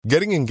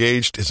Getting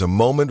engaged is a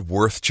moment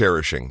worth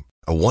cherishing.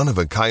 A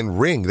one-of-a-kind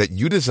ring that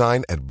you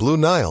design at Blue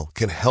Nile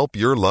can help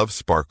your love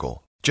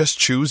sparkle. Just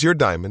choose your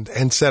diamond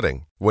and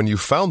setting. When you've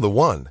found the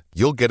one,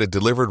 you'll get it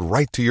delivered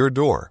right to your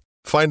door.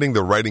 Finding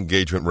the right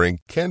engagement ring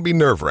can be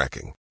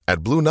nerve-wracking.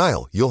 At Blue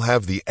Nile, you'll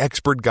have the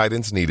expert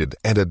guidance needed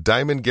and a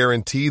diamond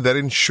guarantee that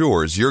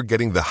ensures you're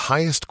getting the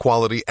highest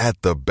quality at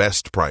the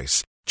best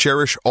price.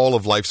 Cherish all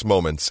of life's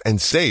moments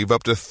and save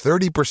up to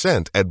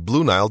 30% at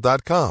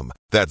BlueNile.com.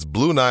 That's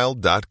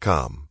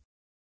BlueNile.com.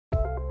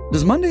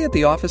 Does Monday at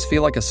the office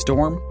feel like a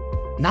storm?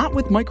 Not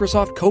with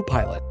Microsoft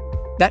Copilot.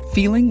 That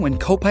feeling when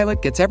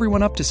Copilot gets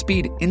everyone up to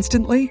speed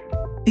instantly?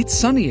 It's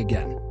sunny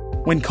again.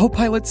 When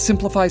Copilot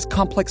simplifies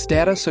complex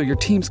data so your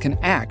teams can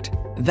act,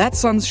 that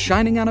sun's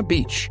shining on a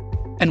beach.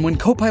 And when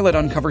Copilot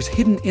uncovers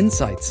hidden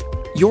insights,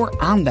 you're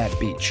on that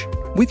beach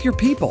with your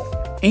people,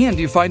 and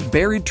you find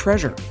buried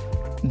treasure.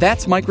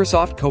 That's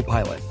Microsoft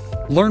Copilot.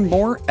 Learn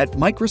more at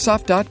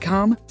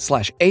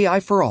Microsoft.com/AI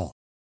for all.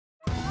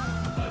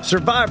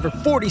 Survivor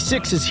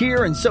 46 is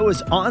here, and so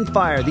is On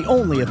Fire, the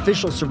only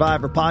official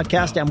Survivor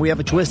podcast, and we have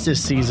a twist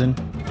this season.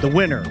 The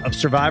winner of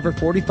Survivor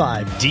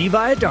 45, Dee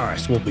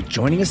Valladares, will be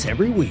joining us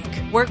every week.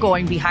 We're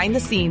going behind the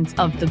scenes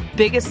of the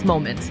biggest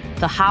moments,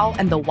 the how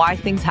and the why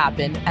things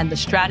happen, and the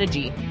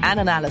strategy and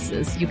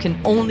analysis you can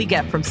only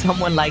get from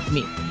someone like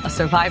me, a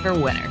Survivor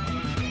winner.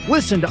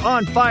 Listen to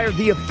On Fire,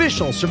 the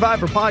official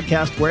Survivor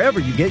podcast, wherever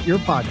you get your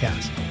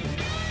podcasts.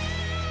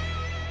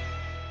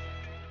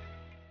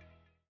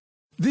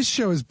 This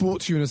show is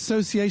brought to you in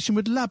association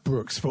with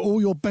Ladbrokes for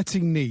all your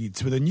betting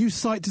needs. With a new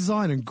site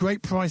design and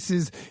great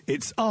prices,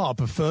 it's our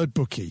preferred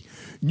bookie.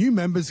 New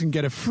members can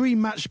get a free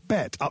match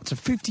bet up to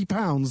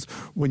 £50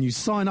 when you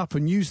sign up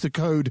and use the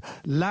code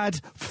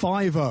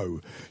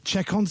LAD50.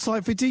 Check on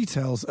site for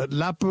details at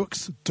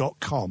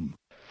ladbrokes.com.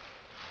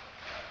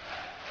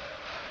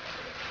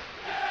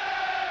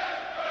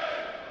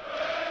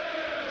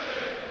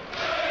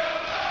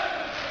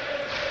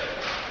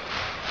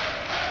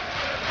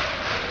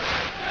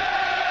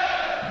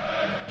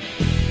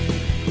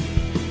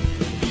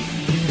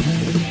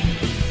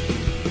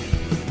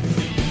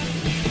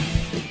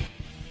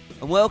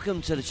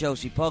 Welcome to the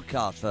Chelsea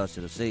podcast, first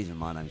of the season.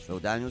 My name's Phil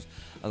Daniels.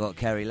 I've got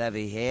Kerry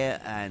Levy here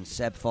and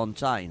Seb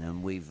Fontaine,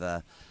 and we've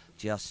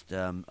just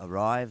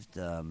arrived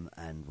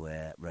and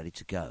we're ready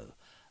to go.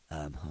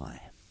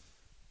 Hi.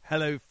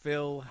 Hello,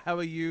 Phil. How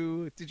are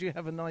you? Did you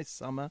have a nice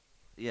summer?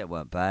 Yeah, it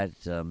weren't bad.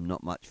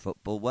 Not much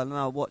football. Well, no,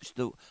 I watched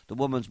the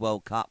Women's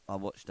World Cup. I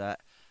watched that,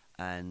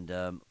 and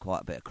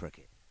quite a bit of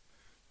cricket.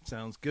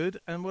 Sounds good.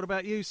 And what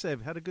about you,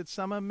 Seb? Had a good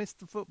summer? Missed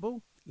the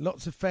football?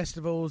 Lots of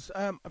festivals.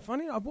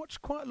 Funny, I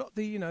watched quite a lot of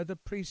the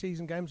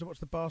pre-season games. I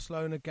watched the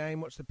Barcelona game,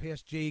 watched the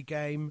PSG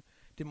game.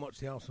 Didn't watch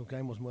the Arsenal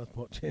game. Wasn't worth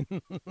watching.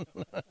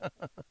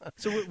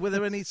 So were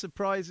there any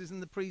surprises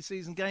in the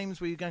pre-season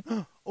games where you're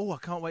going, oh, I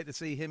can't wait to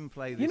see him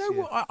play this year? You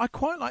know what? I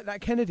quite like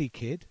that Kennedy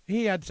kid.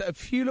 He had a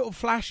few little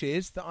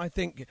flashes that I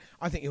think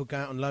he'll go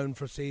out on loan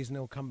for a season.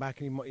 He'll come back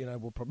and he might,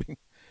 we'll probably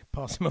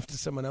pass him off to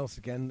someone else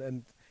again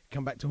and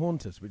come back to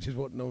haunt us, which is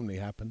what normally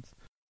happens.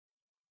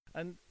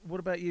 And what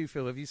about you,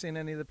 Phil? Have you seen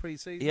any of the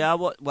pre-season? Yeah,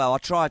 I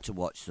tried to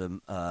watch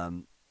them.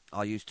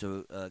 I used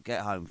to get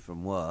home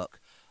from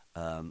work,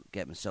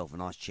 get myself a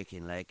nice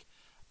chicken leg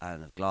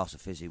and a glass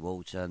of fizzy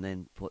water, and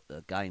then put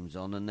the games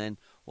on, and then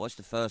watch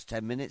the first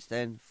 10 minutes,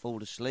 then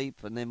fall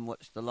asleep, and then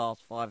watch the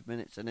last 5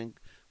 minutes, and then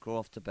crawl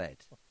off to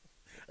bed.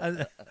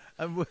 And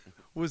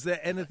was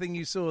there anything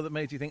you saw that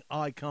made you think,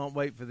 I can't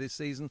wait for this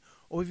season?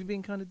 Or have you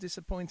been kind of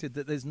disappointed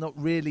that there's not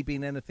really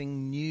been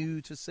anything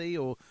new to see,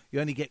 or you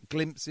only get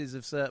glimpses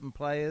of certain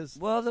players?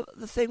 Well,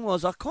 the thing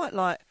was, I quite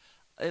like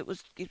it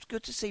was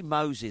good to see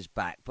Moses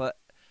back, but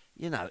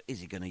is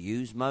he going to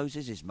use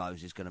Moses? Is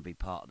Moses going to be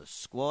part of the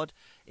squad?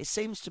 It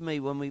seems to me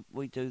when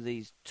we do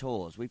these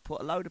tours, we put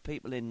a load of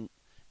people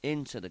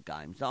into the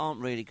games that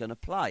aren't really going to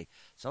play.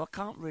 So I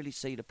can't really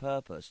see the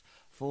purpose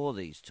for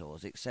these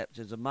tours except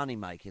as a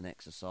money-making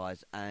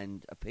exercise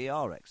and a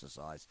PR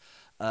exercise,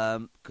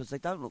 because they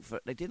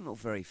didn't look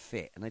very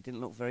fit and they didn't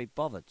look very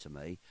bothered to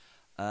me,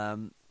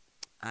 and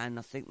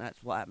I think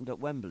that's what happened at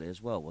Wembley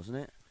as well, wasn't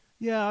it?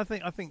 Yeah, I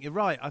think you're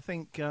right. I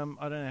think I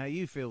don't know how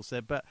you feel,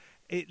 Seb, but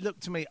it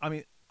looked to me. I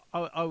mean,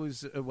 I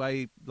was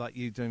away like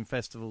you doing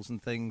festivals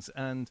and things,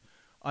 and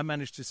I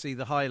managed to see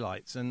the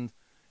highlights, and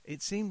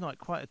it seemed like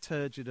quite a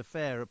turgid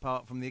affair,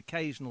 apart from the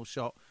occasional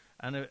shot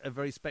and a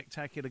very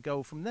spectacular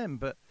goal from them.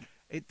 But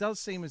it does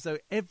seem as though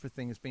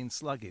everything has been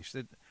sluggish,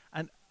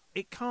 and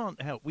it can't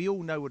help. We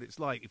all know what it's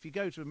like if you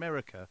go to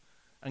America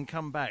and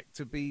come back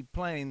to be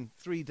playing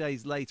 3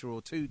 days later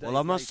or 2 days. Well,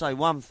 I must say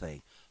one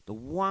thing. The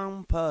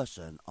one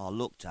person I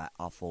looked at,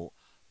 I thought,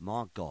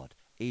 my God,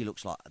 he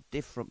looks like a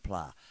different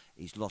player.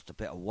 He's lost a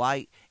bit of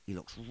weight. He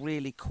looks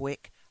really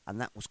quick, and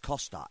that was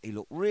Costa. He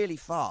looked really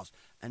fast,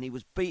 and he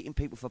was beating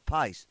people for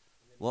pace.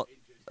 What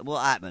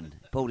happened?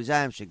 Pulled his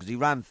hamstring because he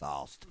ran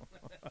fast.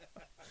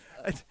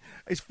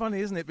 It's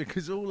funny, isn't it?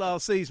 Because all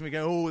last season we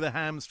go, the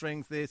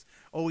hamstring, this.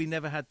 He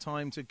never had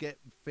time to get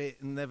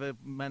fit and never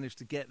managed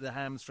to get the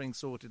hamstring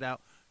sorted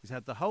out. He's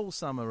had the whole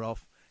summer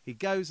off. He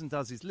goes and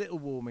does his little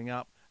warming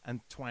up,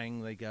 and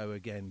twang, they go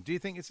again. Do you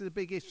think it's a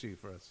big issue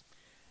for us?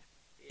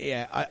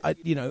 Yeah,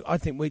 I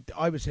think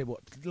I would say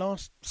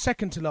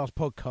second to last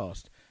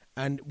podcast,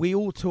 and we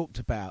all talked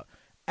about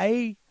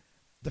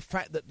the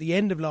fact that the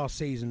end of last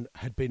season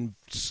had been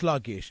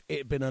sluggish. It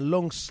had been a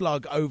long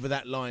slug over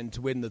that line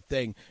to win the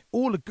thing.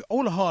 All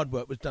the hard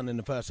work was done in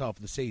the first half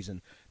of the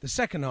season. The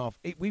second half,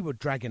 we were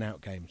dragging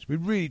out games. We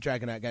were really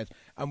dragging out games,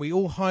 and we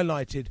all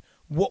highlighted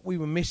what we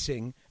were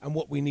missing and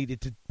what we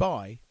needed to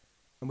buy,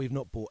 and we've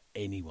not bought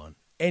anyone.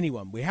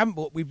 We haven't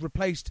bought. We've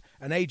replaced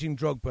an aging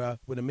Drogba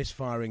with a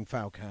misfiring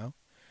Falcao.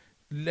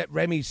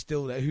 Remy's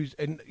still there, who's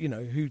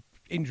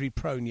injury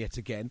prone yet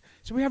again.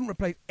 So we haven't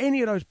replaced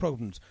any of those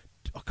problems.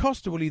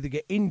 Costa will either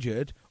get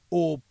injured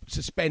or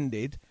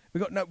suspended.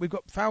 We've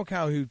got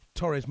Falcao, who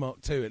Torres Mark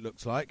II, it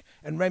looks like,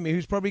 and Remy,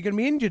 who's probably going to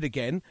be injured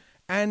again,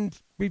 and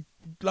we've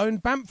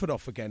loaned Bamford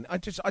off again. I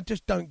just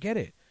don't get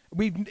it.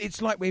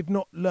 It's like we've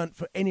not learnt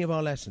for any of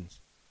our lessons.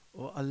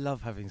 Well, I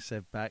love having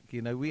Seb back.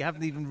 We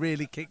haven't even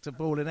really kicked a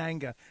ball in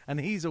anger, and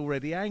he's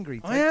already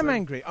angry. I am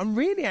angry. I'm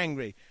really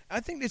angry.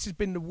 I think this has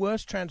been the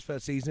worst transfer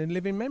season in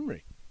living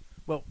memory.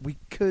 Well, we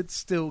could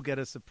still get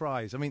a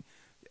surprise. I mean,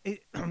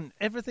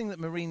 everything that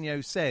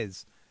Mourinho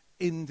says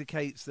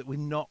indicates that we're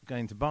not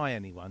going to buy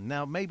anyone.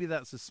 Now, maybe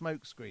that's a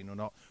smokescreen or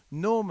not.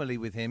 Normally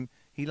with him,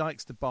 he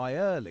likes to buy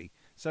early.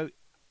 So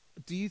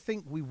do you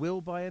think we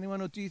will buy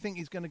anyone, or do you think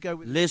he's going to go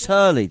with... Liz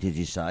Hurley, did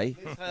you say?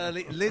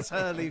 Liz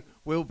Hurley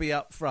will be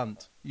up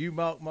front. You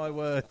mark my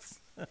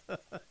words.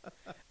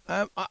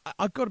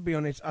 I've got to be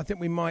honest. I think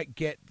we might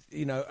get,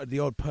 the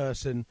odd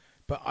person,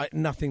 but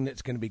nothing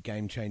that's going to be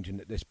game-changing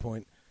at this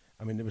point.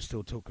 I mean, there was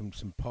still talking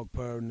some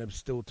Pogba, and there was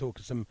still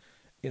talking some,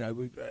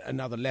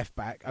 another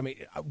left-back. I mean,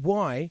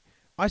 why?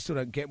 I still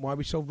don't get why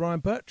we sold Ryan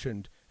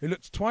Bertrand, who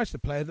looks twice the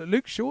player that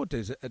Luke Shaw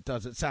does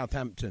at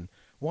Southampton.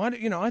 Why?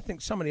 I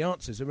think some of the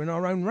answers are in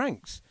our own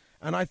ranks.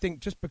 And I think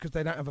just because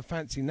they don't have a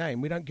fancy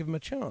name, we don't give them a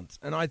chance.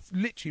 And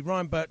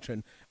Ryan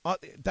Bertrand,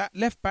 that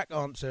left-back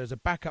answer as a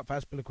backup for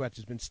Azpilicueta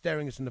has been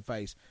staring us in the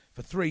face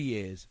for 3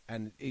 years.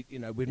 And, we've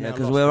now lost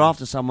because we're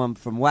after someone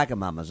from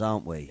Wagamama's,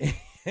 aren't we?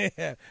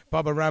 Yeah,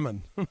 Baba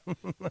Rahman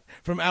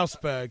from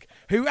Augsburg,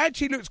 who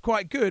actually looks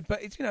quite good,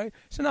 but it's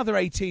it's another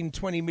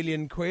 18-20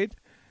 million quid,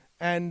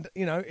 and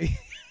it's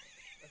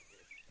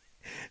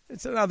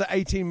another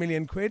 18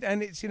 million quid,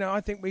 and it's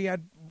I think we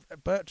had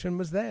Bertrand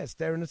was there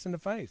staring us in the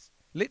face,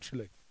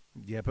 literally.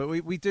 Yeah, but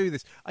we do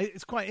this.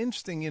 It's quite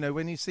interesting,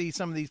 when you see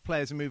some of these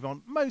players who move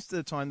on. Most of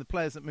the time, the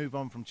players that move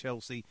on from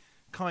Chelsea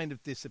kind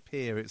of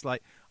disappear. It's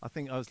like, I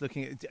think I was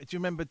looking at. Do you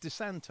remember De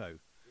Santo?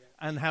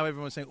 And how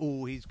everyone was saying,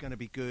 he's going to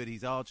be good.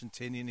 He's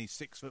Argentinian. He's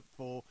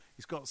 6'4".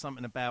 He's got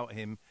something about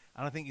him.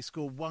 And I think he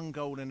scored 1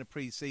 goal in a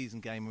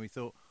pre-season game, and we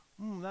thought,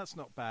 that's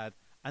not bad.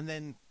 And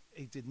then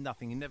he did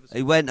nothing.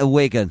 He went to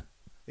Wigan.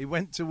 He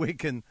went to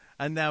Wigan,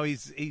 and now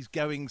he's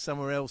going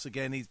somewhere else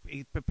again.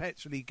 He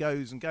perpetually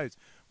goes and goes.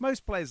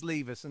 Most players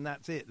leave us, and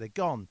that's it. They're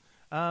gone.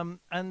 And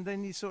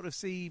then you sort of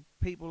see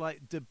people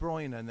like De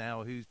Bruyne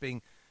now, who's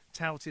being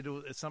touted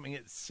as something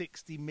at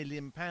 £60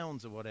 million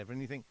or whatever,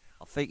 and you think...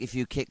 I think if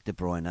you kick De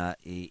Bruyne,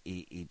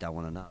 he don't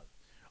want to know.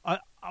 I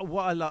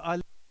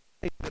like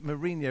that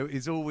Mourinho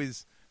is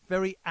always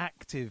very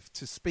active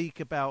to speak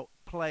about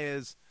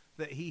players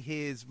that he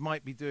hears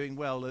might be doing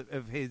well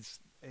of his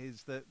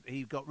that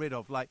he got rid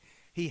of. Like,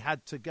 he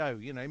had to go.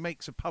 He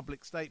makes a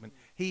public statement.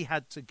 He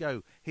had to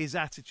go. His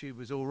attitude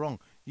was all wrong.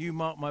 You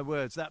mark my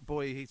words. That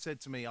boy, he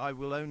said to me, I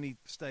will only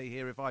stay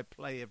here if I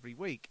play every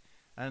week.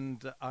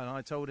 And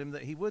I told him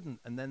that he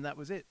wouldn't, and then that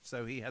was it.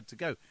 So he had to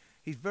go.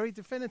 He's very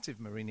definitive,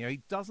 Mourinho.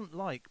 He doesn't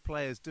like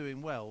players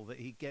doing well that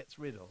he gets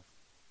rid of.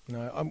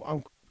 No,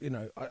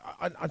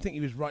 I think he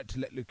was right to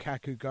let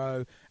Lukaku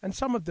go, and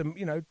some of them,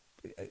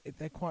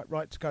 they're quite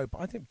right to go.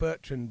 But I think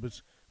Bertrand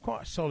was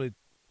quite a solid.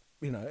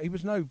 He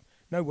was no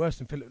worse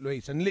than Philip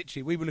Luis. And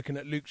literally, we were looking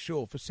at Luke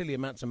Shaw for silly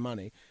amounts of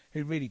money,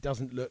 who really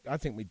doesn't look. I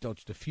think we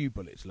dodged a few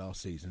bullets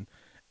last season.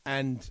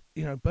 And,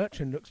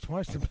 Bertrand looks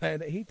twice the player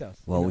that he does.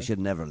 Well, we should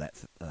never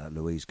let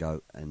Luis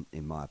go,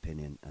 in my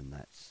opinion, and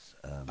that's...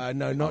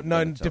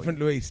 different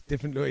Luis.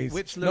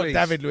 Which Luis? Not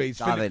David Luis.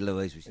 David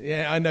Luis.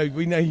 Yeah, I know.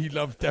 We know you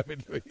love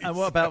David Luis. And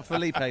what about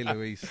Felipe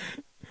Luis?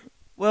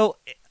 Well,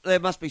 there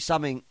must be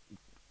something...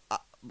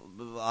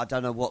 I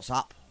don't know what's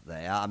up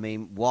there. I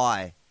mean,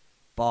 why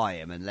buy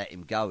him and let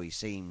him go? He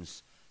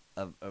seems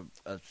a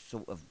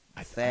sort of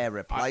fair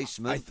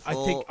replacement.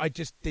 I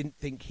just didn't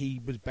think he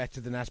was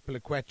better than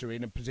Azpilicueta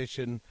in a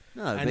position.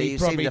 No, and but he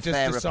probably just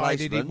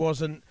decided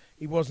replacement.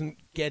 he wasn't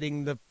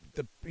getting the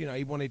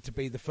he wanted to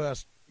be the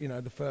first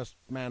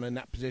man in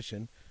that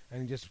position,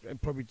 and he just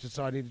probably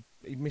decided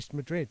he missed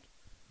Madrid.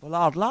 Well,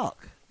 hard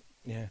luck.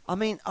 Yeah. I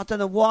mean, I don't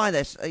know why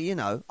there's,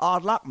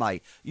 hard luck,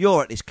 mate.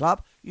 You're at this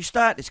club, you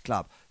stay at this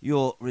club.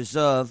 You're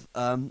reserve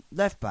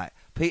left-back.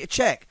 Peter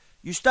Cech,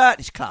 you stay at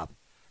this club.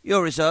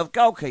 You're reserve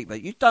goalkeeper.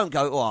 You don't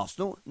go to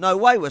Arsenal. No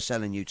way we're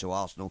selling you to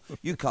Arsenal.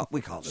 We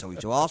can't sell you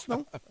to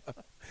Arsenal.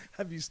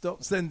 Have you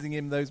stopped sending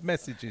him those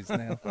messages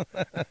now?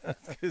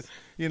 Because,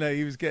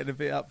 he was getting a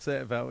bit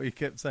upset about what he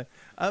kept saying.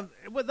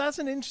 Well, that's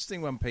an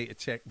interesting one, Peter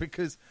Cech,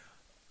 because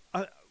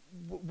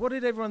what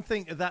did everyone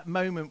think at that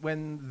moment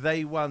when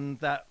they won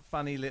that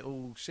funny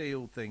little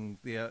shield thing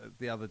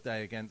the other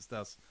day against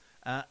us,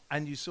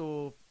 and you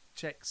saw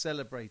Cech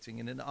celebrating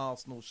in an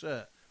Arsenal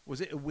shirt?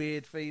 Was it a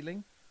weird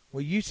feeling?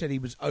 Well, you said he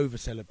was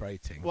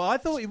over-celebrating. Well, I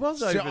thought he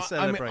was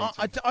over-celebrating.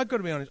 I've got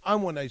to be honest.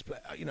 I'm one of those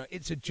players.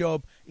 It's a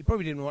job. He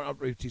probably didn't want to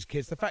uproot his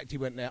kids. The fact he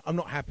went there, I'm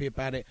not happy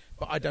about it,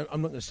 but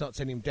I'm not going to start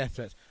sending him death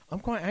threats. I'm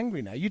quite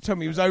angry now. You told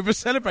me he was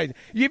over-celebrating.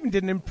 You even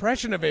did an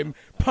impression of him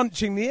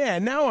punching the air.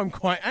 Now I'm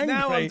quite angry.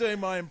 Now I'm doing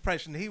my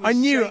impression. He was I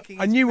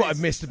knew what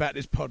I've missed about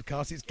this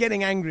podcast. It's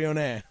getting angry on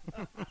air.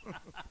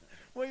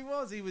 Well, he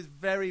was. He was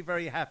very,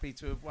 very happy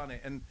to have won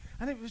it. And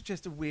it was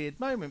just a weird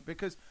moment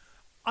because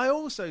I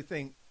also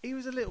think he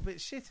was a little bit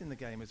shit in the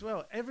game as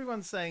well.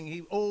 Everyone's saying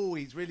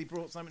he's really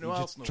brought something to You're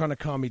Arsenal. Just trying to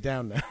calm me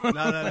down now.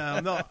 No,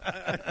 I'm not.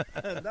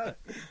 No.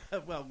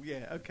 Well,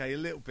 yeah, okay, a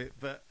little bit,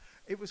 but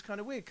it was kind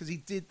of weird because he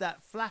did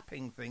that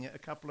flapping thing at a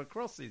couple of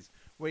crosses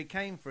where he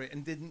came for it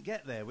and didn't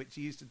get there, which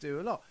he used to do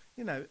a lot.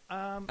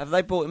 Have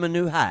they bought him a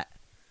new hat?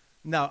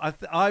 No,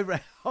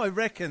 I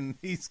reckon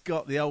he's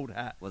got the old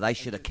hat. Well, they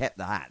should have kept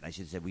the hat. They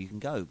should have said, well, you can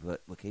go,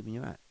 but we're keeping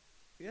your hat.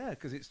 Yeah,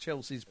 because it's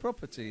Chelsea's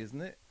property,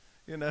 isn't it?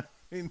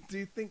 Do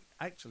you think,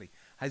 actually,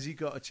 has he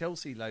got a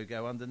Chelsea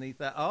logo underneath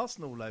that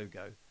Arsenal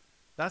logo?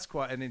 That's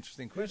quite an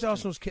interesting question. Who's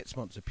Arsenal's kit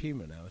sponsor?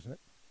 Puma now, isn't it?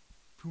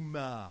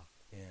 Puma.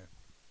 Yeah.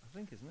 I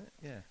think, isn't it?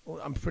 Yeah.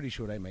 Well, I'm pretty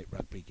sure they make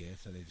rugby gear,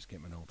 so they just get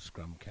him an old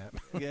scrum cap.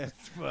 Yeah,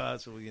 well,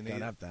 that's all you need.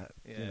 Don't have that.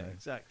 Yeah,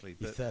 exactly.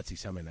 You're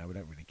 30-something now, we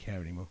don't really care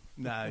anymore.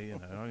 No,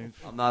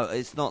 No,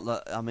 it's not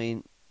that,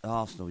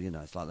 Arsenal,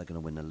 it's like they're going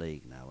to win the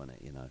league now, isn't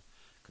it,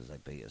 because they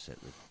beat us at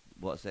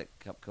what's that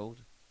cup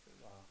called?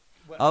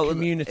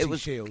 Community it was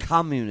Shield.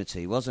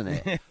 Community, wasn't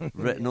it?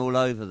 Written all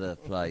over the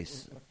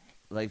place.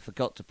 They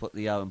forgot to put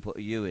the O and put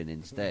a U in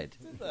instead.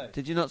 Did they?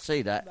 Did you not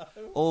see that? No.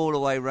 All the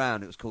way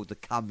round, it was called the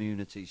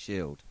Community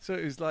Shield. So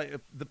it was like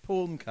the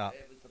Pawn Cup.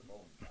 It was the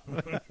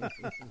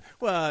Pawn.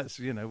 Well, it's,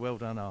 well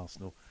done,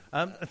 Arsenal.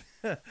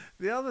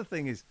 The other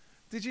thing is,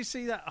 did you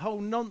see that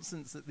whole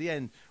nonsense at the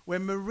end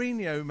when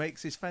Mourinho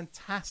makes this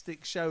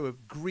fantastic show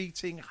of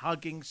greeting,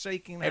 hugging,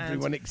 shaking hands?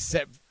 Everyone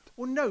except...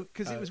 Well, no,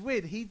 because it was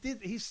weird.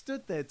 He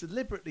stood there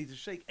deliberately to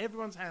shake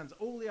everyone's hands,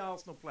 all the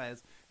Arsenal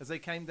players, as they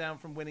came down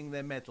from winning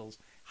their medals,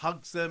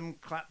 hugs them,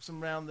 claps them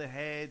round the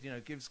head,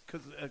 gives...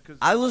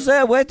 I was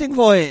there waiting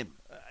for him.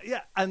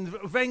 Yeah, and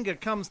Wenger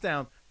comes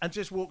down and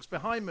just walks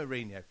behind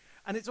Mourinho.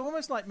 And it's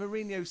almost like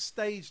Mourinho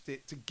staged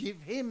it to give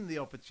him the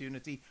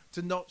opportunity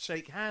to not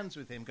shake hands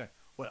with him, going,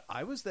 well,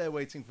 I was there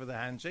waiting for the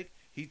handshake.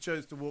 He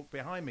chose to walk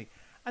behind me.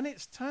 And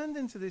it's turned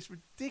into this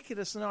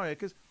ridiculous scenario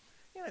because...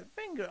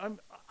 Wenger,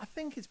 I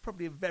think he's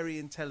probably a very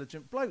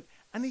intelligent bloke,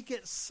 and he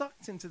gets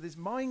sucked into this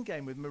mind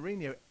game with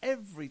Mourinho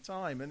every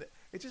time, and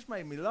it just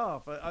made me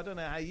laugh. I don't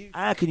know how you...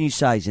 How can you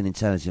say he's an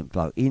intelligent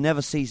bloke? He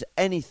never sees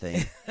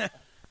anything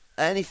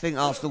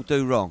Arsenal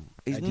do wrong.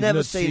 He's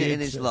never seen it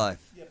in his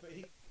life. Yeah, but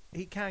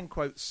he can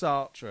quote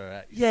Sartre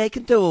at you. Yeah, he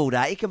can do all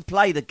that. He can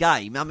play the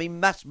game.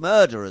 Mass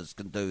murderers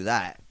can do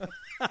that.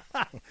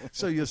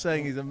 So you're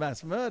saying he's a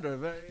mass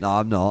murderer? No,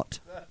 I'm not.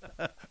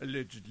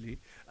 Allegedly.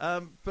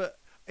 But...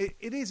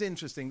 It is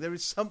interesting. There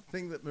is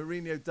something that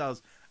Mourinho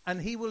does,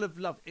 and he will have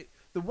loved it.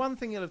 The one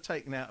thing he'll have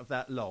taken out of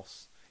that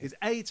loss is,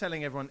 A,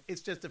 telling everyone, it's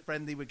just a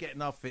friendly, we're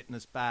getting our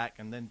fitness back,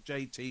 and then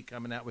JT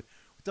coming out with,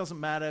 it doesn't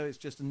matter, it's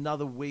just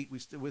another week,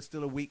 we're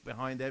still a week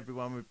behind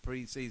everyone with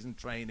pre-season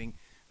training.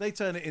 They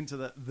turn it into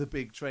the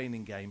big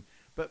training game.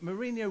 But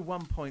Mourinho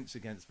won points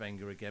against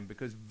Wenger again,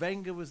 because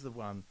Wenger was the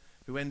one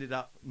who ended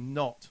up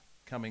not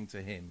coming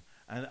to him.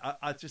 And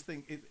I just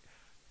think...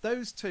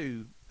 Those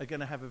two are going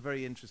to have a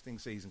very interesting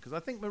season because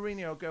I think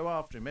Mourinho will go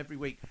after him every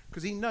week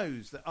because he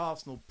knows that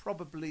Arsenal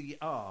probably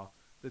are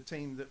the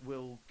team that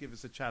will give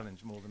us a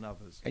challenge more than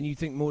others. And you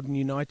think more than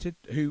United,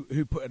 who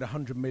put at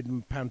 £100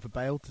 million for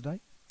Bale today?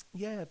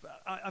 Yeah,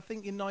 but I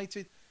think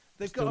United,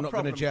 they've Still got a not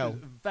problem. gonna gel.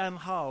 Van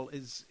Gaal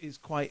is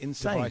quite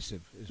insane.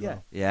 Divisive as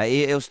well. Yeah,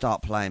 he'll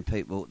start playing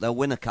people. They'll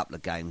win a couple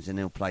of games and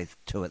he'll play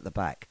two at the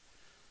back.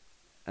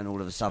 And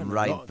all of a sudden,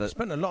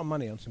 spent a lot of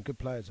money on some good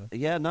players, though.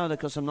 Yeah, no, they've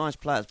got some nice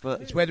players,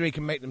 but it's whether he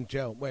can make them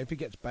gel. Well, if he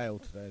gets Bale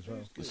today as well.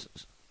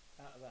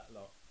 Out of that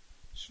lot,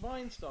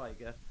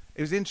 Schweinsteiger.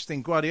 It was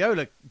interesting.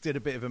 Guardiola did a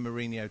bit of a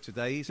Mourinho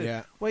today. He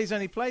said, "Well, he's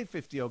only played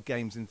 50-odd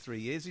games in 3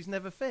 years. He's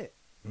never fit."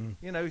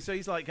 So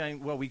he's like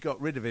going, "Well, we got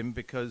rid of him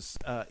because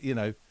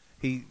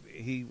he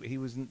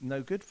was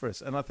no good for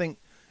us." And I think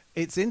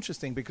it's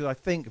interesting because I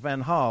think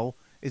Van Gaal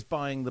is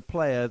buying the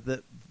player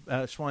that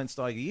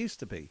Schweinsteiger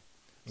used to be.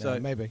 So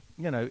maybe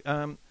I've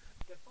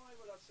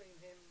seen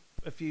him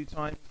a few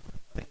times.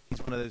 I think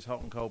he's one of those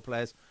hot and cold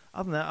players.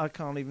 Other than that, I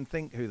can't even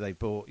think who they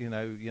bought.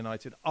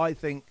 United. I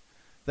think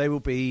they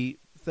will be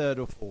third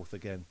or fourth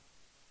again.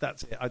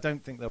 That's it. I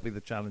don't think they'll be the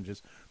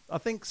challengers. I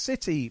think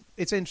City.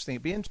 It's interesting.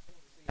 It'd be interesting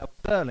to see how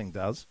Sterling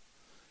does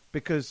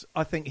because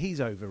I think he's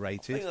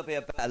overrated. I think it'll be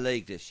a better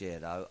league this year,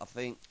 though. I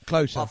think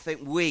closer. I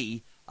think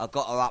we I've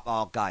got to up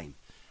our game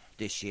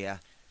this year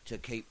to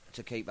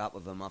keep up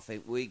with them. I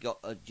think we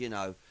got,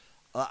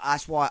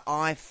 that's why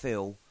I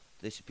feel,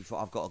 this is before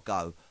I've got to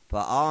go,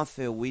 but I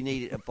feel we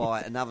needed to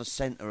buy another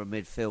centre or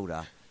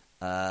midfielder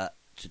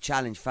to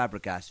challenge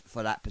Fabregas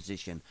for that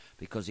position,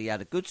 because he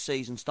had a good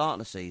season starting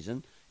the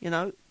season.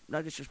 No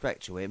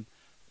disrespect to him,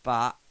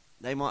 but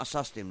they might have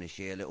sussed him this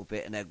year a little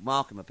bit and they'd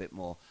mark him a bit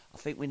more. I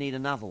think we need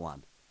another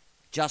one,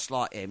 just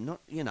like him.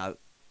 Not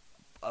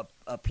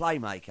a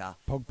playmaker.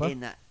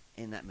 Pogba?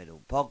 in that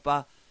middle.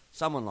 Pogba,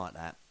 someone like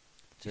that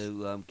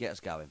to get us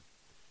going.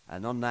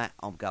 And on that,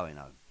 I'm going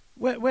home.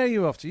 Where are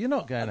you off to? You're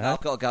not going home.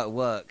 I've got to go to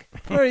work.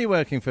 Where are you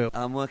working, Phil?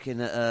 I'm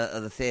working at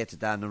the theatre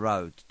down the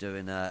road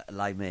doing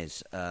Les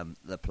Mis,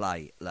 the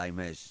play Les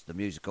Mis, the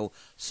musical.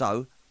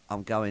 So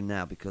I'm going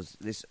now because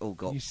this all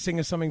got... You sing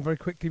us something very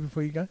quickly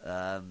before you go?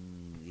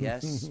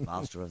 Yes,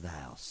 master of the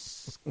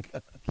house.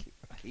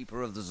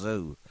 Keeper of the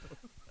zoo.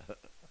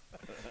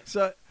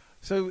 So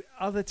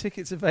are the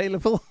tickets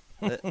available?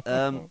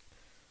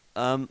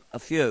 A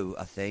few,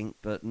 I think,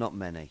 but not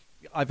many.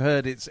 I've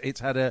heard it's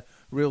had a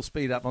real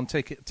speed up on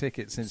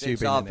tickets since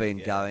you've been I've in been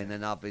it. going,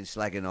 and I've been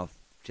slagging off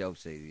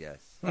Chelsea. Yes.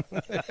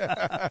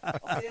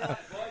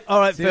 All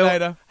right, See you Phil.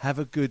 later. Have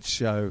a good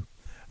show.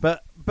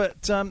 But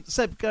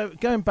Seb,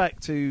 going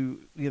back to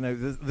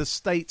the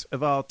state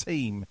of our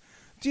team,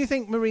 do you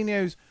think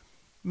Mourinho's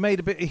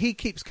made a bit? He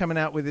keeps coming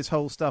out with this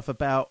whole stuff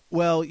about,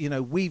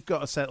 we've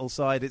got a settled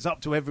side. It's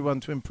up to everyone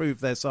to improve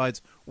their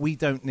sides. We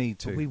don't need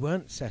to. But we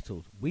weren't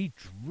settled. We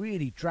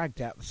really dragged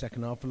out the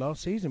second half of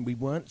last season. We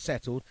weren't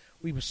settled.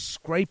 We were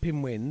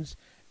scraping wins.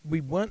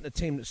 We weren't the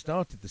team that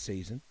started the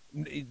season,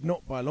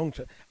 not by a long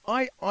shot.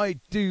 I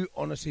do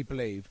honestly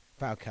believe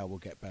Falcao will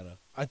get better.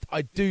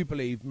 I do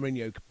believe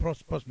Mourinho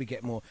could possibly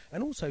get more.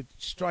 And also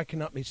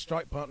striking up his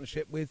strike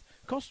partnership with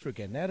Costa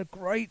again. They had a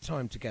great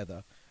time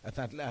together at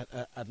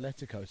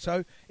Atletico.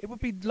 So it would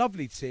be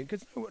lovely to see him,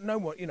 because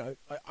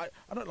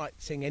I don't like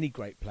seeing any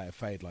great player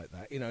fade like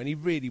that, and he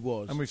really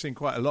was. And we've seen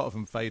quite a lot of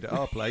them fade at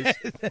our place.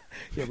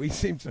 Yeah, we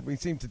seem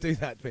to do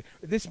that.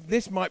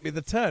 This might be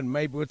the turn.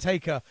 Maybe we'll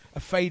take a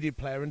faded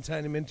player and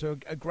turn him into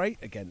a great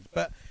again.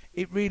 But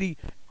it really,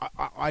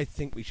 I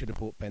think we should have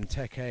bought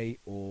Benteke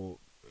or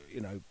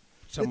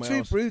somewhere They're too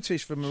else.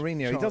 Brutish for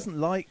Mourinho. He doesn't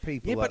like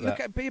people like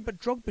that. But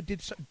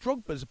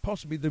Drogba's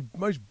possibly the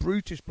most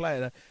brutish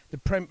player,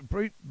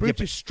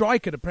 brutish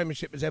striker the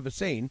Premiership has ever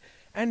seen,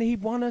 and he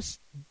won us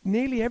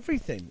nearly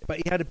everything. But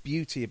he had a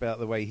beauty about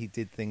the way he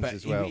did things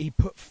as well. He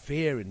put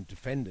fear in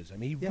defenders. I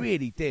mean, he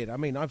really did. I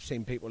mean, I've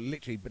seen people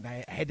literally put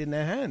their head in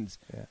their hands.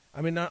 Yeah.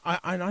 I mean,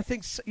 I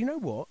think, you know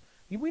what?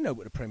 We know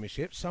what the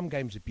Premiership, some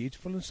games are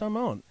beautiful and some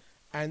aren't.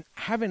 And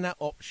having that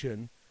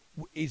option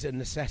is a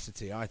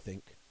necessity, I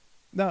think.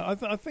 No,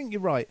 I think you're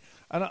right,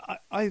 and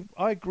I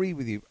agree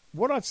with you.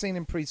 What I've seen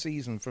in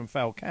pre-season from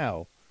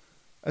Falcao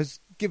has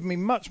given me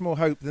much more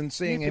hope than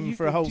seeing him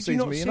for a whole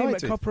season with Did you not see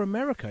United. him at Copa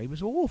America? He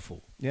was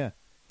awful. Yeah,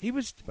 He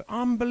was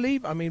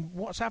unbelievable. I mean,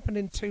 what's happened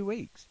in 2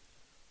 weeks?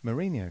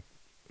 Mourinho.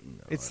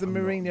 No, It's the I'm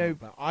Mourinho.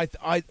 not,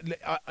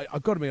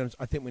 I've got to be honest.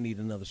 I think we need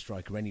another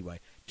striker anyway,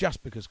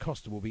 just because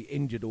Costa will be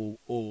injured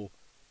or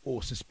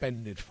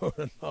suspended for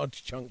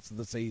large chunks of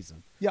the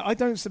season. Yeah, I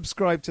don't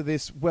subscribe to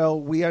this. Well,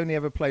 we only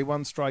ever play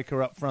one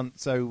striker up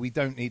front, so we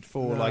don't need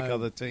four like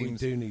other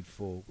teams. We do need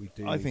four.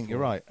 I think you're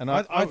right, and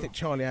I think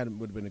Charlie Adam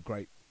would have been a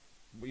great.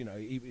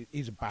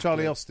 He's a battler.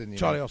 Charlie Austin.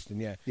 Charlie Austin,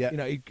 yeah.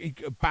 Yeah. He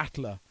a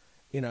battler.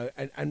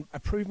 And a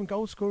proven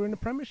goal scorer in the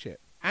Premiership,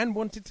 and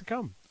wanted to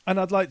come. And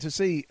I'd like to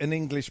see an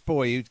English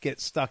boy who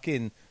gets stuck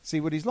in, see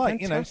what he's like.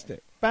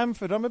 Fantastic.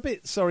 Bamford. I'm a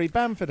bit sorry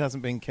Bamford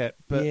hasn't been kept,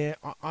 but Yeah,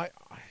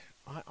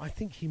 I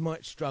think he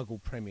might struggle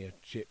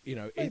Premiership.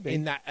 Maybe.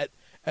 In that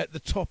at the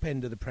top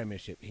end of the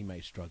Premiership, he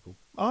may struggle.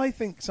 I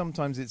think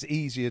sometimes it's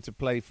easier to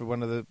play for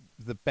one of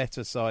the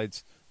better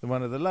sides than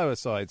one of the lower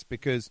sides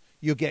because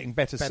you're getting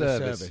better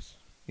service.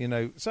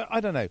 So I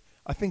don't know.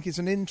 I think it's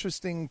an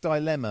interesting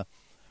dilemma,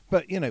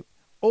 but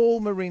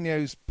all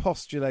Mourinho's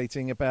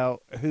postulating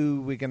about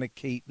who we're going to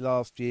keep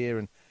last year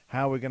and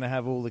how we're going to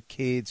have all the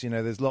kids.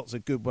 There's lots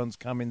of good ones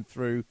coming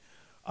through.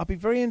 I'll be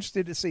very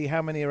interested to see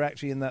how many are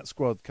actually in that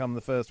squad come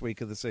the first week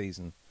of the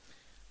season.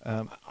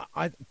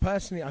 I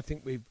personally, I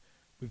think we've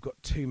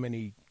got too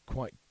many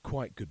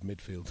quite good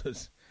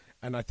midfielders,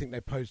 and I think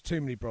they pose too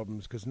many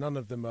problems because none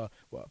of them are,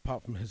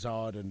 apart from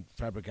Hazard and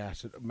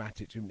Fabregas and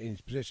Matic in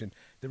his position.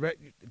 The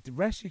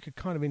rest you could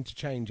kind of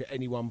interchange at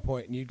any one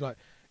point, and you'd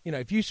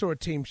if you saw a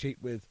team sheet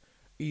with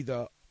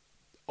either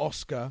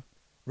Oscar,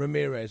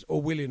 Ramirez,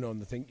 or Willian on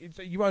the thing,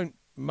 you won't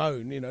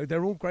moan.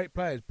 They're all great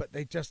players, but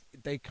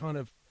they kind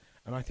of.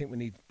 And I think we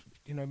need,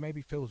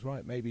 maybe Phil's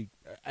right, maybe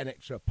an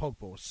extra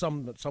Pogba or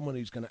someone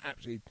who's going to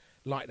actually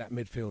light that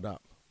midfield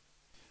up.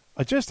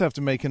 I just have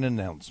to make an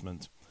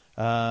announcement.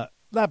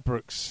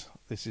 Ladbrokes,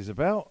 this is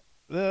about.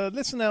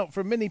 Listen out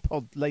for a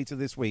mini-pod later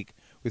this week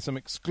with some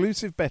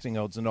exclusive betting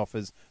odds and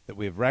offers that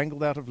we have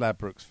wrangled out of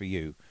Ladbrokes for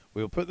you.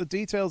 We'll put the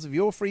details of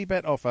your free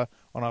bet offer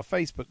on our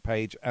Facebook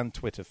page and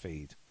Twitter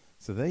feed.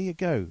 So there you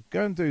go.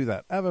 Go and do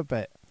that. Have a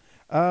bet.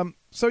 But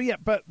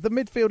the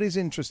midfield is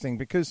interesting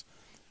because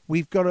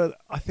we've got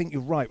I think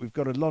you're right. We've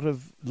got a lot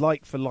of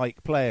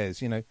like-for-like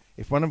players. You know,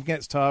 if one of them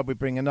gets tired, we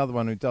bring another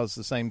one who does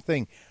the same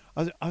thing.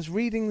 I was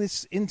reading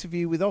this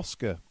interview with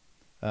Oscar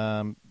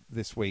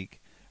this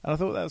week, and I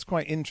thought that was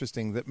quite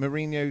interesting, that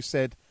Mourinho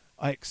said,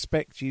 I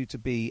expect you to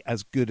be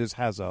as good as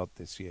Hazard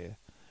this year.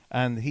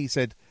 And he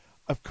said,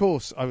 of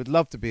course, I would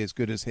love to be as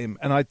good as him,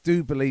 and I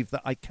do believe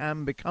that I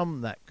can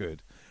become that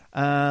good.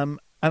 And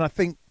I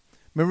think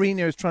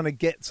Mourinho is trying to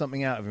get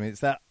something out of him.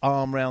 It's that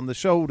arm round the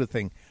shoulder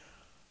thing.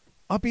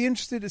 I'd be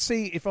interested to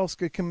see if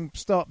Oscar can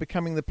start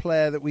becoming the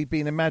player that we've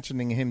been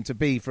imagining him to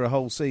be for a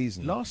whole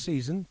season. Last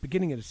season,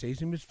 beginning of the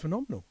season, was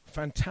phenomenal,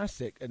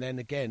 fantastic, and then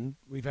again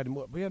we've had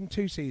him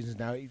 2 seasons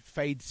now. He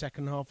fades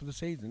second half of the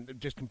season, it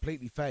just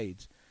completely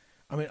fades.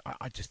 I mean,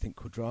 I just think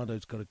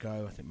Cuadrado's got to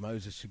go. I think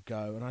Moses should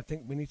go, and I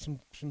think we need some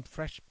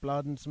fresh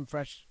blood and some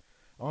fresh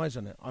eyes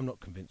on it. I'm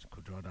not convinced of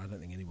Cuadrado. I don't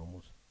think anyone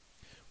was.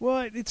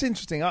 Well, it's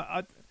interesting.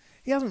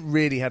 He hasn't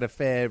really had a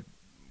fair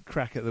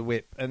crack at the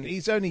whip, and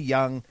he's only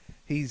young.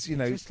 He's, you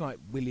know, just like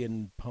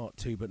Willian Part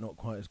 2, but not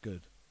quite as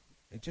good.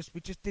 We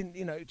just didn't,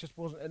 you know, it just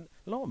wasn't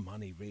a lot of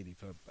money really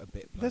for a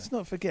bit player. Let's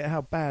not forget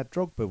how bad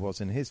Drogba was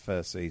in his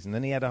first season,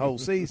 and he had a whole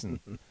season.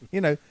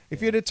 You know,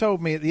 if you'd have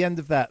told me at the end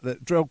of that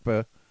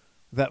Drogba,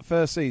 that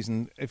first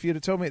season, if you'd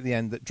have told me at the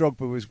end that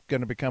Drogba was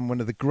going to become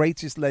one of the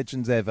greatest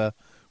legends ever,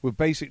 would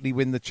basically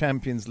win the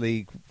Champions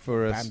League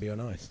for us. Bambi on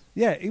ice.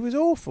 Yeah, he was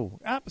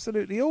awful,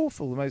 absolutely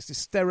awful. The most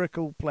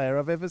hysterical player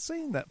I've ever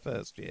seen that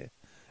first year,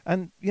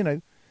 and you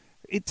know.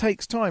 It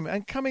takes time.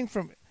 And coming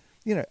from,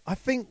 you know, I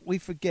think we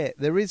forget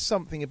there is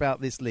something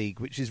about this league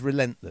which is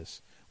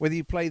relentless. Whether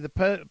you play the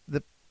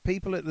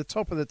people at the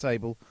top of the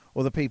table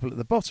or the people at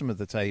the bottom of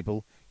the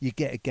table, you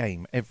get a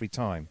game every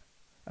time.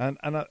 And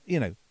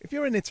you know, if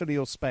you're in Italy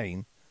or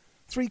Spain,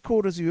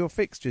 3/4 of your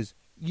fixtures,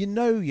 you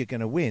know you're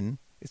going to win.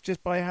 It's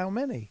just by how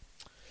many.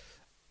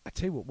 I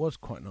tell you what was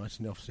quite nice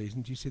in the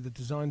off-season. Do you see the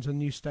designs on the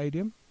new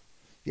stadium?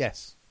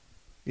 Yes.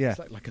 Yeah.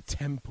 It's like a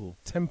temple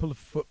of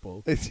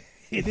football.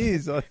 It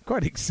is.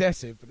 Quite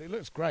excessive, but it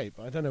looks great.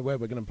 But I don't know where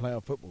we're going to play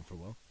our football for a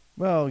while.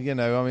 Well, you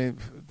know, I mean,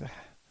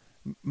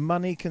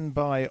 money can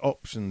buy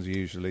options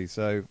usually,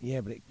 so...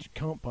 Yeah, but it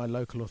can't buy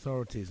local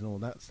authorities and all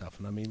that stuff.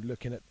 And I mean,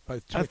 looking at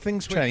both... Have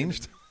things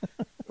changed?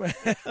 But,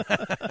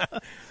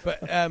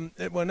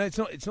 well, no,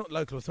 it's not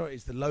local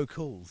authorities, the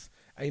locals.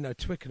 You know,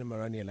 Twickenham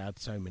are only allowed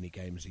so many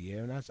games a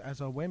year, and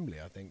as are Wembley,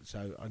 I think.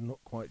 So I'm not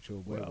quite sure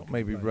where... Well,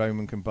 maybe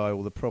Roman can buy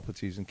all the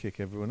properties and kick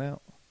everyone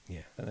out.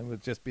 Yeah. And then we'll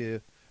just be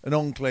an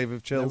enclave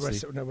of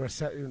Chelsea.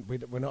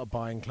 We're not a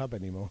buying club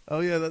anymore. Oh,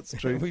 yeah, that's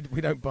true. we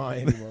don't buy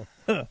anymore.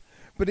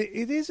 But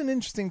it is an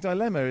interesting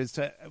dilemma as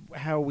to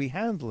how we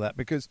handle that,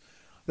 because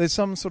there's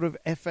some sort of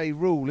FA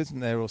rule, isn't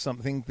there, or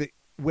something, that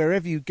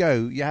wherever you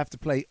go, you have to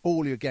play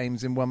all your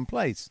games in one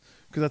place.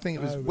 Because I think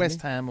it was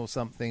West Ham or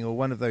something, or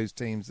one of those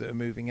teams that are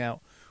moving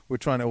out, or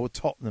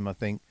Tottenham, I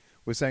think,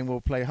 we're saying we'll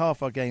play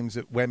half our games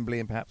at Wembley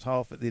and perhaps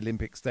half at the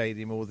Olympic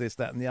Stadium, or this,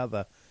 that, and the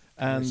other.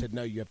 And they said,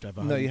 no, you have to have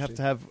a home. No, you have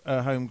to have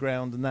a home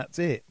ground, and that's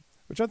it.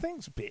 Which I think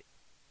is a bit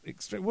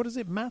extreme. What does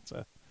it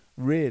matter,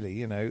 really?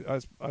 You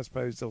know, I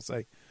suppose they'll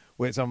say,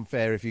 well, it's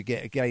unfair if you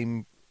get a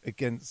game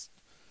against,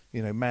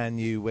 you know, Man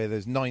U where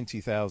there's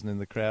 90,000 in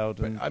the crowd.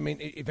 And but, I mean,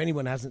 if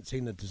anyone hasn't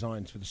seen the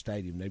designs for the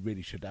stadium, they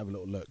really should have a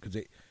little look, because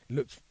it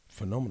looks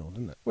phenomenal,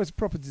 doesn't it? Well, it's a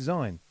proper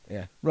design.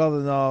 Yeah. Rather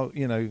than our,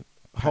 you know,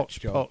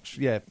 patchwork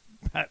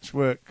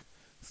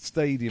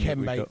stadium.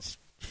 Ken Bates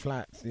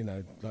flats, you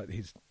know, like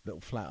his little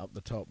flat up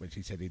the top, which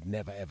he said he'd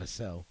never ever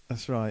sell.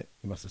 That's right.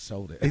 He must have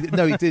sold it.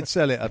 No, he did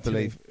sell it, I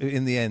believe,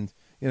 in the end.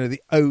 You know,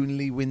 the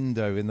only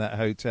window in that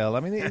hotel.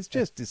 I mean, it's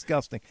just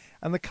disgusting.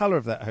 And the colour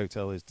of that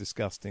hotel is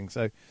disgusting.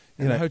 So,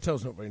 you know, the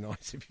hotel's not very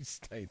nice if you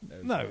stayed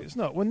there. No, it's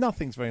not. Well,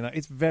 nothing's very nice.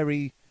 It's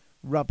very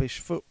rubbish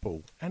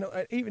football. And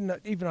even I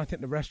think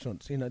the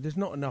restaurants, you know, there's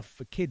not enough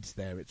for kids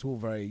there. It's all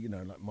very, you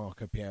know, like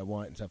Marco Pierre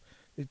White and stuff.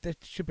 There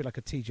should be like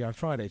a TGI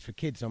Fridays for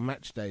kids on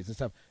match days and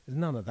stuff. There's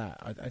none of that.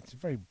 It's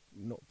very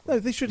not. No,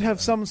 they should have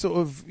some sort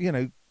of, you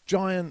know,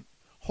 giant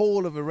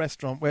hall of a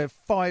restaurant where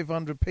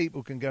 500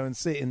 people can go and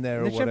sit in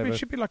there, or whatever. It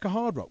should be like a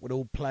Hard Rock with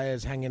all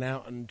players hanging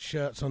out and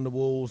shirts on the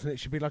walls, and it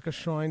should be like a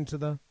shrine to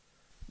the,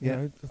 you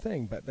know, the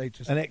thing. But they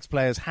just... And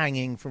ex-players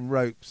hanging from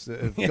ropes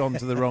that have gone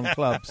to the wrong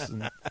clubs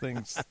and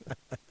things.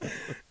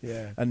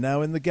 Yeah. And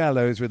now in the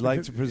gallows, we'd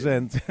like to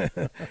present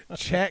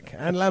Czech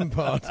and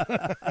Lampard.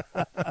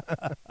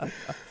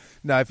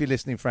 No, if you're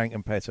listening, Frank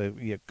and Petto,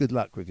 yeah, good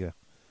luck with you.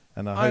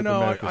 And I hope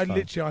know.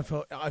 America's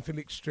fun. I feel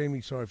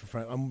extremely sorry for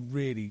Frank. I'm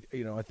really,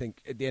 you know, I think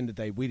at the end of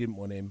the day, we didn't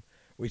want him.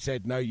 We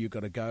said, no, you've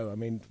got to go. I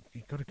mean,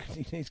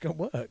 he's got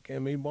to work. I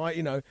mean, why?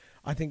 You know,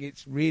 I think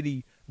it's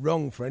really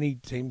wrong for any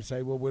team to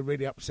say, well, we're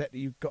really upset that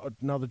you've got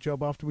another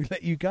job after we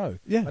let you go.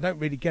 Yeah. I don't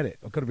really get it.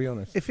 I've got to be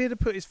honest. If he'd have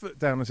put his foot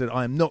down and said,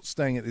 I am not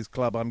staying at this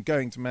club, I'm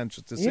going to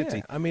Manchester City.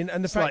 Yeah, I mean,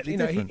 and the fact, Slightly you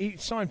know, different. he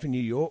signed for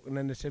New York, and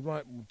then they said,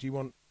 right, do you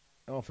want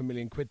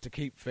 £500,000 to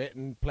keep fit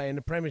and play in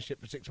the Premiership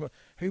for 6 months?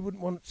 Who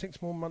wouldn't want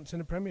 6 more months in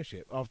the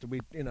Premiership after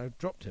we, you know,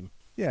 dropped him?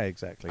 Yeah,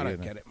 exactly. I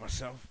don't get it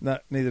myself. No,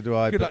 neither do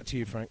I. Good luck to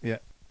you, Frank. Yeah,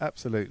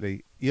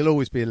 absolutely. You'll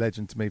always be a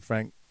legend to me,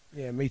 Frank.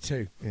 Yeah, me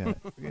too. Yeah,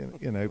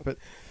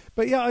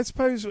 but yeah, I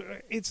suppose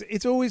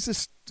it's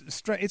always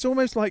it's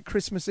almost like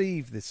Christmas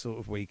Eve this sort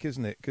of week,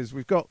 isn't it? Because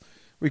we've got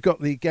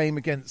the game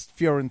against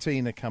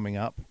Fiorentina coming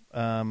up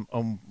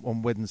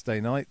on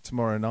Wednesday night,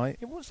 tomorrow night.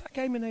 Yeah, what's that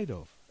game in aid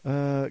of?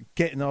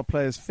 Getting our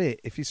players fit.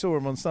 If you saw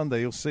them on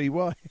Sunday, you'll see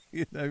why.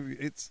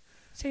 It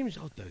seems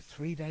odd though.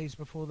 3 days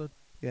before the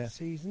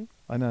season.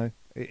 I know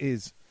it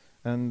is,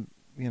 and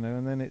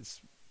and then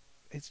it's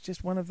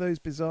just one of those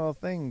bizarre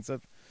things.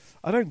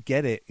 I don't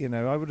get it.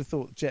 I would have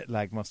thought jet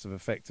lag must have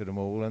affected them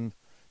all, and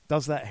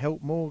does that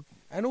help more?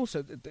 And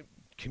also the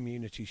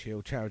Community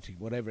Shield charity,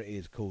 whatever it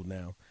is called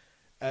now.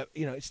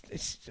 It's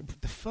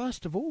the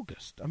 1st of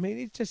August. I mean,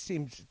 it just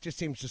seems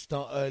to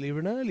start earlier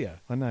and earlier.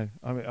 I know.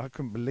 I mean, I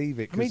couldn't believe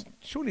it. I mean,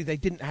 surely they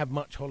didn't have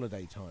much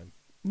holiday time.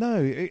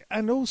 No,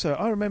 and also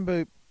I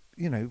remember,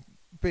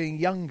 being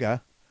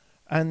younger,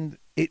 and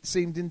it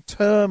seemed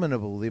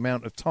interminable the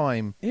amount of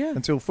time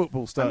until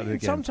football started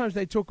again. Sometimes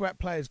they talk about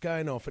players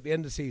going off at the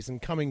end of the season,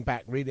 coming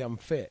back really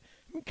unfit.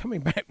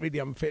 Coming back really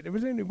unfit. It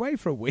was only away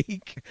for a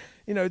week.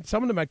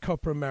 Some of them had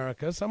Copa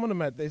America, some of them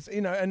had this.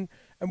 And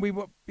we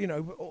were,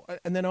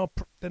 and then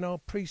our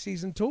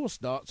pre-season tour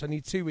starts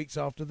only 2 weeks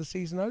after the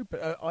season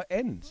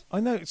ends. I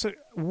know. So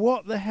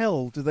what the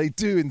hell do they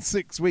do in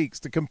 6 weeks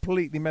to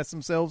completely mess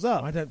themselves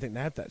up? I don't think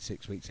they have that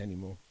 6 weeks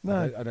anymore.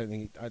 No, I don't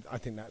think. I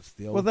think that's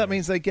the old. Well, that days.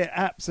 means they get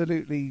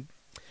absolutely.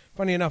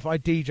 Funny enough, I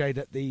DJ'd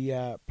at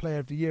the Player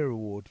of the Year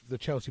award, the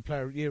Chelsea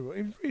Player of the Year award.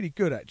 It was really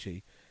good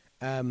actually.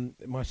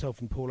 Myself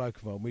and Paul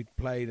Okafor, we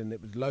played, and it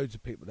was loads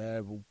of people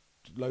there,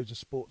 loads of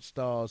sports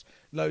stars,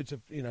 loads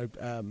of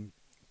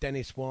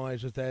Dennis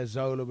Wise was there,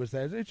 Zola was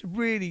there. It's a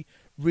really,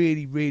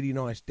 really, really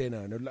nice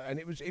dinner, and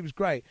it was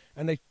great.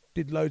 And they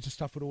did loads of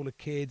stuff with all the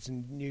kids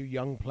and new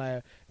young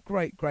player.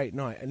 Great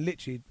night. And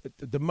literally,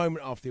 the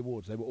moment after the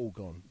awards, they were all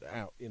gone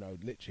out.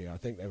 Literally, I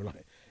think they were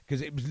like,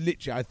 because it was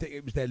literally, I think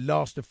it was their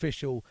last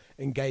official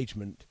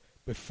engagement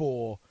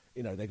before.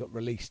 They got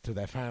released to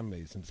their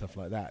families and stuff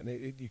like that.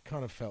 And you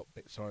kind of felt a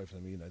bit sorry for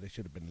them. They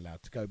should have been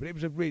allowed to go. But it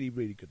was a really,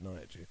 really good night,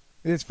 actually.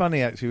 It's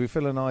funny, actually.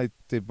 Phil and I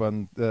did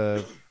one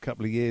a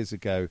couple of years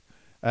ago.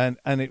 And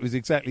it was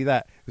exactly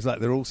that. It was like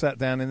they're all sat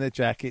down in their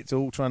jackets,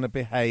 all trying to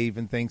behave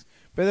and things.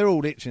 But they're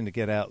all itching to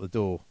get out the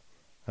door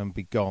and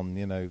be gone,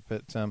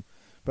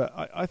 But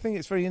I think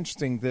it's very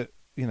interesting that,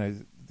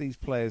 these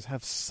players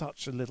have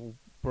such a little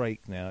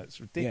break now.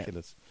 It's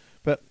ridiculous. Yeah.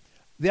 But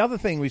the other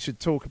thing we should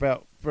talk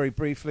about very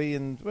briefly,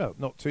 and, well,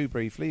 not too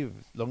briefly, as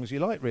long as you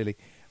like, really,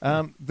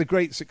 the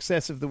great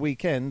success of the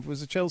weekend was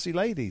the Chelsea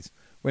ladies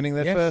winning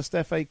their first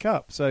FA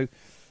Cup. So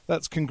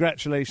that's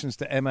congratulations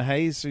to Emma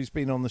Hayes, who's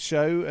been on the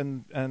show,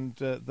 and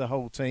the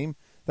whole team.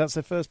 That's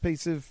their first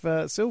piece of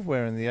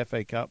silverware in the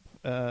FA Cup.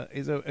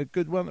 Is a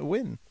good one to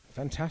win.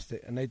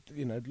 Fantastic. And they,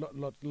 a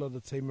lot of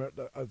the team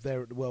are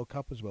there at the World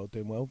Cup as well,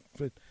 doing well.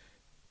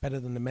 Better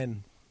than the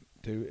men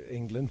do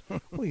England.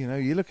 Well,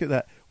 you look at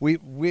that.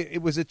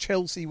 It was a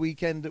Chelsea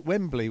weekend at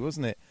Wembley,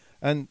 wasn't it?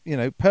 And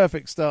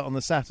perfect start on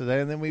the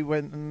Saturday, and then we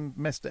went and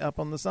messed it up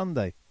on the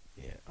Sunday.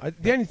 Yeah,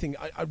 the only thing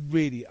I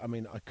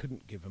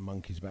couldn't give a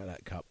monkeys about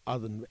that cup.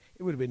 Other than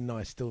it would have been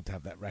nice still to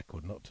have that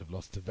record, not to have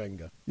lost to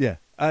Wenger. Yeah,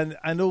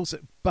 and also,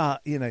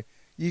 but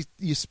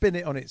you spin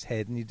it on its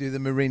head and you do the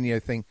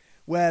Mourinho thing.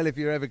 Well, if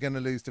you're ever going to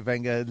lose to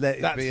Wenger, let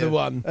it be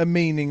a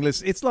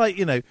meaningless. It's like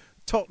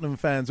Tottenham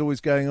fans always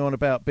going on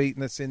about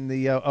beating us in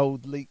the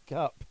old League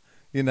Cup,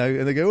 and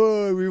they go,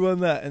 "Oh, we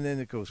won that," and then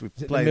of course we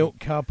play the Milk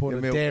Cup or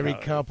the Dairy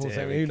Cup or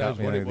something. Who knows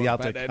what it was? The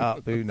Udder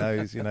Cup, who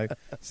knows?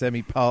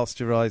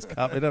 Semi-pasteurised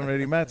cup. It doesn't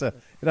really matter.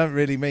 It doesn't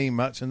really mean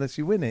much unless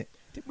you win it.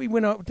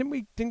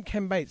 Didn't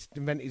Ken Bates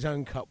invent his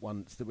own cup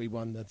once that we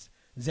won? That's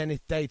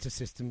Zenith Data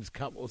Systems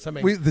Cup or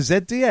something. The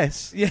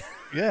ZDS?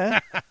 Yeah.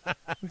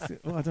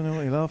 Well, I don't know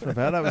what you're laughing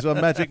about. That was a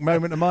magic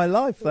moment of my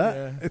life,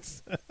 that.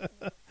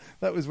 Yeah.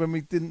 That was when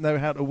we didn't know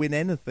how to win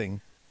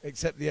anything.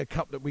 Except the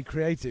cup that we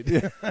created.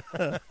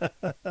 Yeah.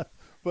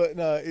 But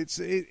no, it's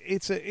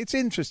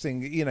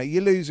interesting.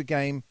 You lose a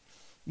game,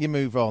 you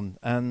move on.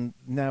 And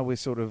now we're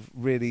sort of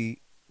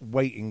really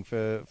waiting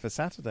for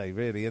Saturday,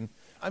 really. And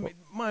I mean,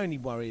 my only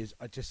worry is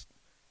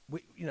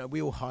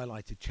we all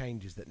highlighted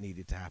changes that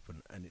needed to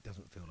happen, and it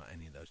doesn't feel like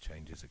any of those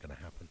changes are going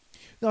to happen.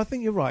 No, I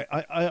think you're right.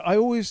 I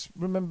always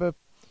remember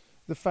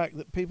the fact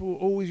that people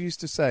always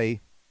used to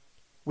say,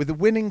 with a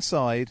winning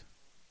side,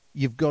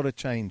 you've got to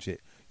change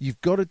it.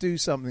 You've got to do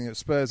something that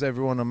spurs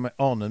everyone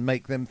on and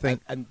make them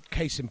think. And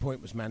case in point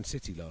was Man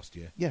City last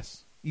year.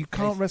 Yes. You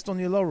can't rest on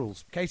your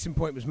laurels. Case in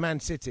point was Man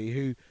City,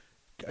 who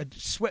had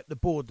swept the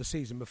board the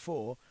season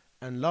before,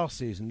 and last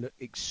season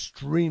looked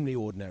extremely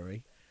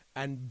ordinary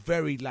and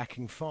very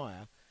lacking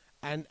fire.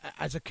 And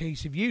as a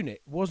cohesive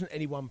unit, it wasn't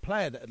any one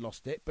player that had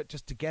lost it, but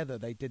just together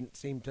they didn't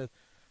seem to...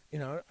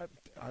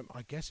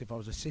 I guess if I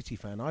was a City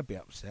fan, I'd be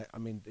upset. I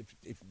mean,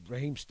 if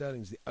Raheem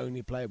Sterling's the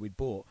only player we'd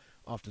bought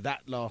after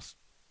that last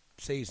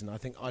season, I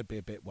think I'd be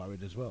a bit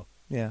worried as well.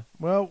 Yeah,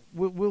 well,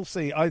 we'll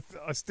see. I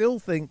still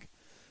think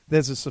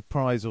there's a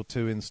surprise or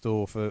two in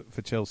store for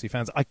Chelsea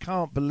fans. I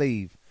can't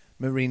believe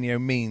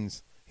Mourinho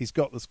means He's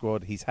got the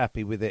squad. He's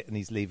happy with it, and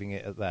he's leaving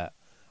it at that.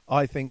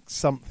 I think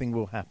something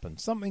will happen.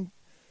 Something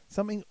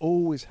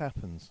always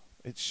happens.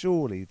 It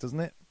surely, doesn't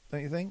it?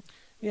 Don't you think?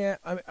 Yeah,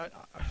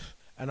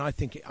 I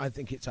think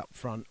it's up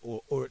front,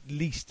 or at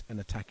least an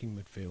attacking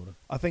midfielder.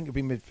 I think it'll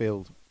be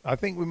midfield. I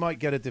think we might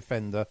get a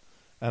defender,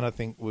 and I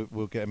think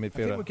we'll get a midfielder. I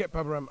think we'll get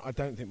Bubba. I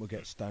don't think we'll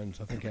get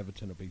Stones. I think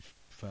Everton will be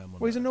firm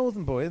on Well, he's that. a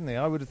Northern boy, isn't he?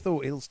 I would have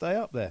thought he'll stay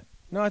up there.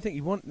 No, I think he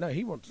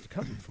wants to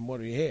come. From what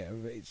we hear,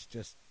 it's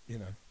just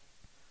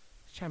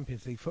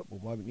Champions League football.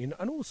 Why wouldn't you?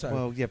 And also,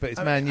 well, yeah, but it's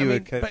Man U.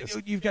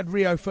 But you've got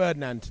Rio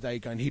Ferdinand today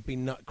going. He'd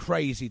been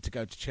crazy to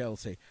go to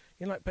Chelsea.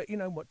 You're like, but you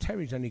know what?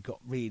 Terry's only got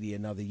really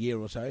another year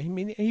or so. I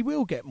mean, he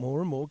will get more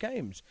and more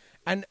games.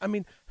 And I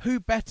mean, who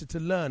better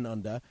to learn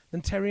under than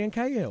Terry and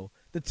Cahill,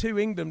 the two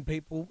England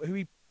people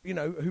who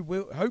who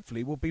will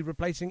hopefully will be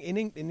replacing in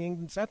the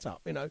England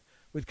setup.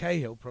 With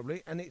Cahill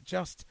probably. And it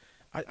just,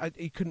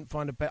 he couldn't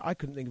find I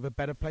couldn't think of a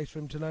better place for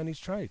him to learn his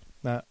trade.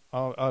 No,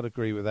 I'd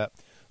agree with that.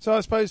 So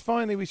I suppose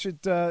finally we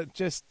should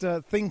just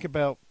think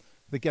about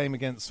the game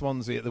against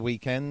Swansea at the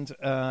weekend.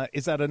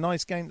 Is that a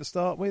nice game to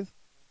start with?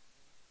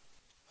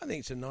 I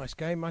think it's a nice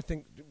game. I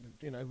think,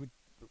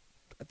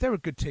 they're a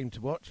good team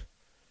to watch.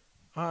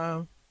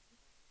 We're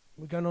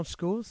going on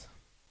scores?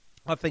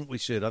 I think we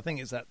should. I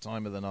think it's that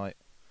time of the night.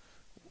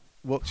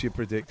 What's your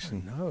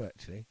prediction? No,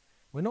 actually.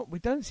 We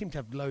don't seem to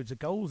have loads of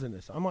goals in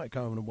us. I might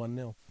go on a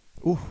 1-0.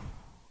 Ooh.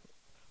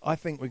 I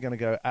think we're going to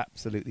go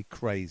absolutely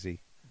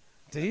crazy.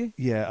 Do you?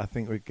 Yeah, I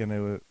think we're going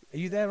to... Are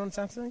you there on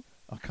Saturday?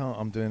 I can't.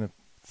 I'm doing a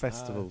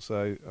festival,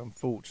 so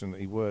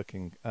unfortunately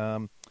working. I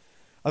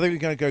think we're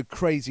going to go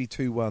crazy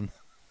 2-1.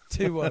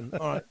 2-1.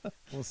 All right,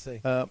 we'll see.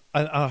 And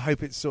I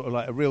hope it's sort of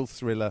like a real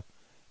thriller,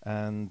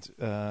 and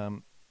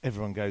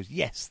everyone goes,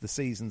 yes, the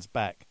season's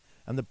back,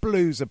 and the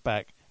Blues are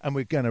back, and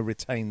we're going to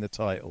retain the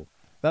title.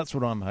 That's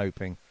what I'm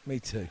hoping. Me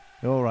too.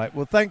 All right.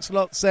 Well, thanks a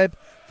lot, Seb.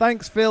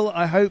 Thanks, Phil.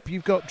 I hope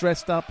you've got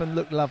dressed up and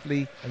look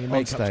lovely and your on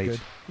makeup's stage.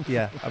 good.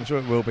 Yeah, I'm sure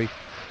it will be.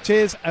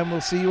 Cheers, and we'll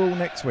see you all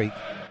next week.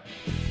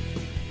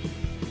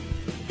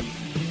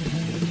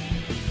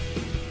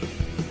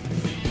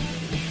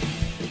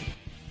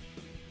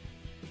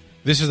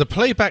 This is a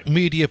Playback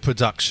Media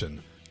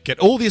production. Get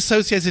all the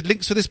associated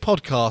links for this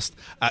podcast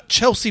at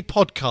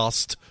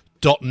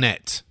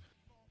chelseapodcast.net.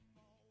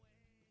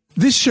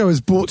 This show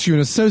is brought to you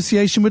in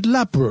association with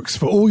Ladbrokes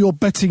for all your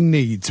betting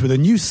needs. With a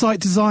new site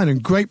design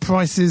and great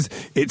prices,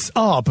 it's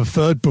our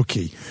preferred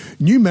bookie.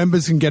 New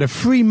members can get a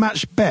free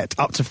match bet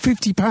up to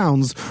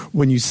 £50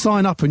 when you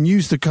sign up and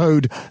use the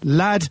code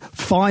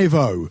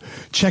LAD50.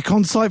 Check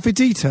on site for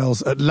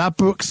details at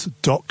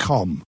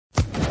ladbrokes.com.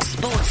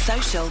 Sports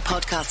Social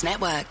Podcast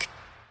Network.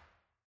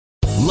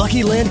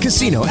 Lucky Land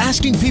Casino,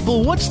 asking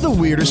people, what's the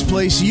weirdest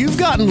place you've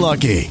gotten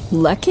lucky?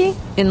 Lucky?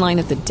 In line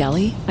at the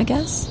deli, I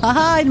guess?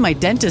 Aha, in my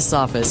dentist's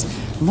office.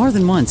 More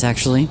than once,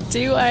 actually.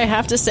 Do I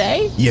have to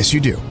say? Yes,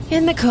 you do.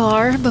 In the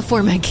car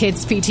before my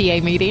kids'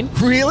 PTA meeting.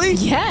 Really?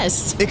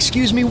 Yes.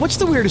 Excuse me, what's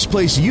the weirdest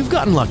place you've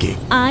gotten lucky?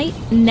 I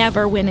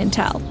never win and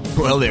tell.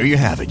 Well, there you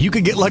have it. You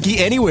can get lucky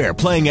anywhere,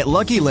 playing at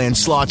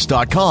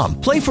LuckyLandSlots.com.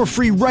 Play for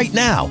free right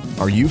now.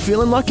 Are you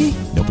feeling lucky?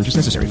 No purchase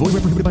necessary. Void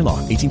where prohibited by law.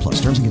 18+.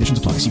 Terms and conditions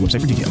apply. See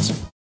website for details.